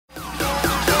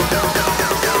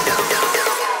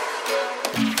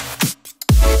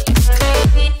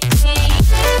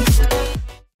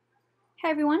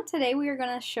everyone, today we are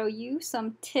going to show you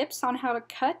some tips on how to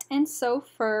cut and sew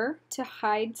fur to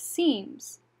hide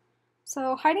seams.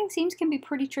 So hiding seams can be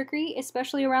pretty tricky,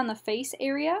 especially around the face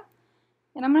area,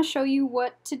 and I'm going to show you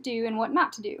what to do and what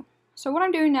not to do. So what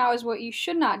I'm doing now is what you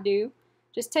should not do,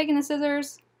 just taking the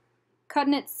scissors,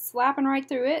 cutting it, slapping right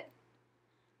through it.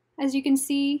 As you can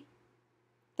see,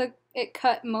 it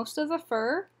cut most of the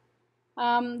fur.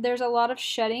 There's a lot of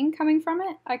shedding coming from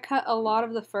it. I cut a lot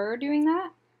of the fur doing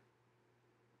that.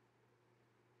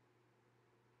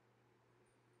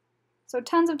 So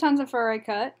tons of fur I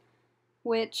cut,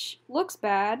 which looks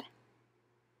bad.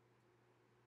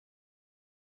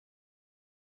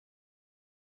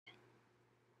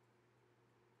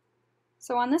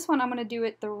 So on this one I'm going to do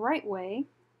it the right way.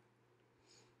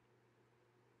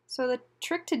 So the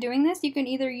trick to doing this, you can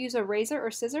either use a razor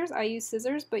or scissors. I use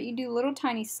scissors, but you do little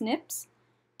tiny snips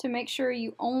to make sure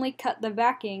you only cut the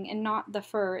backing and not the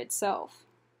fur itself.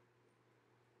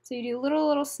 So you do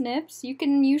little snips. You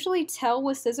can usually tell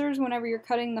with scissors whenever you're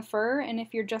cutting the fur and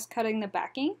if you're just cutting the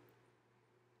backing.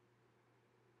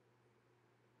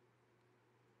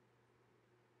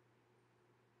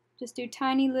 Just do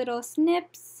tiny little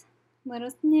snips,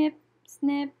 little snip,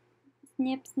 snip,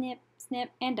 snip, snip, snip,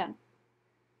 and done.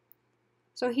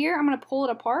 So here I'm going to pull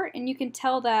it apart and you can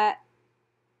tell that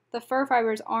the fur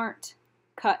fibers aren't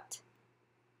cut.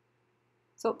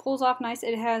 So it pulls off nice.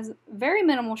 It has very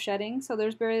minimal shedding, so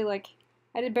there's barely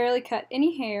I did barely cut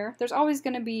any hair. There's always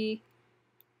going to be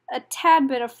a tad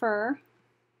bit of fur.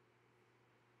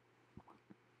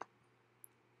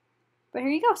 But here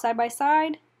you go, side by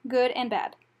side, good and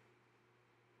bad.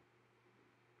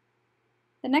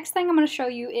 The next thing I'm going to show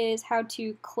you is how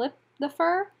to clip the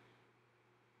fur,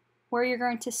 where you're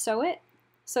going to sew it.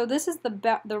 So this is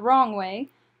the wrong way.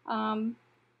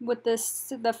 With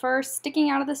the fur sticking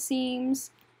out of the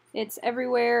seams, it's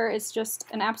everywhere, it's just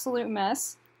an absolute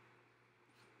mess.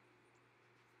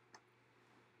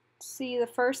 See the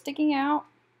fur sticking out,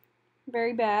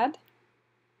 very bad.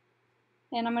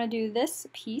 And I'm going to do this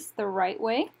piece the right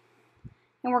way.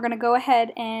 And we're going to go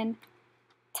ahead and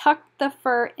tuck the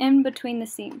fur in between the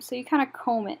seams. So you kind of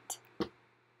comb it.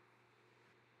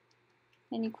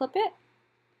 And you clip it.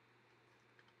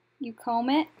 You comb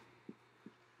it.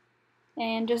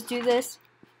 And just do this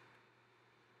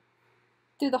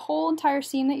through the whole entire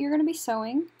seam that you're going to be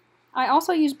sewing. I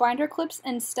also use binder clips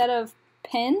instead of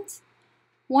pins.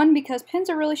 One, because pins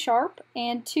are really sharp,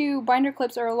 and two, binder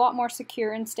clips are a lot more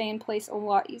secure and stay in place a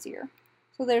lot easier.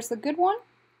 So there's the good one.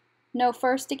 No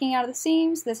fur sticking out of the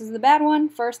seams. This is the bad one,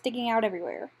 fur sticking out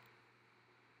everywhere.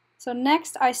 So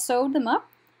next I sewed them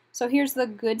up. So here's the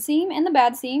good seam and the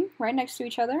bad seam right next to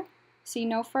each other. See,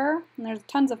 no fur, and there's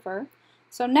tons of fur.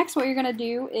 So next what you're going to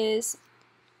do is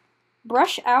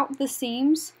brush out the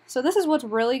seams. So this is what's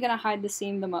really going to hide the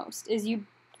seam the most, is you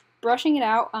brushing it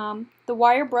out. The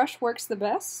wire brush works the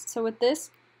best. So with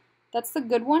this, that's the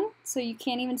good one, so you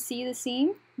can't even see the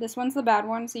seam. This one's the bad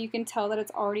one, so you can tell that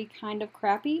it's already kind of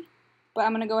crappy. But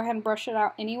I'm going to go ahead and brush it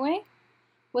out anyway.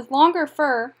 With longer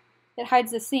fur, it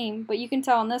hides the seam, but you can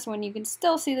tell on this one you can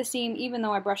still see the seam even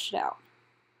though I brushed it out.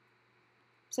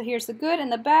 So here's the good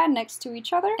and the bad next to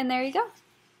each other, and there you go.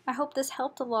 I hope this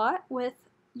helped a lot with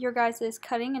your guys'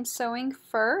 cutting and sewing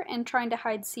fur and trying to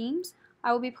hide seams.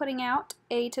 I will be putting out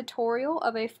a tutorial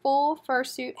of a full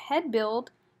fursuit head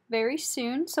build very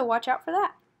soon, so watch out for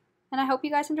that. And I hope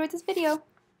you guys enjoyed this video.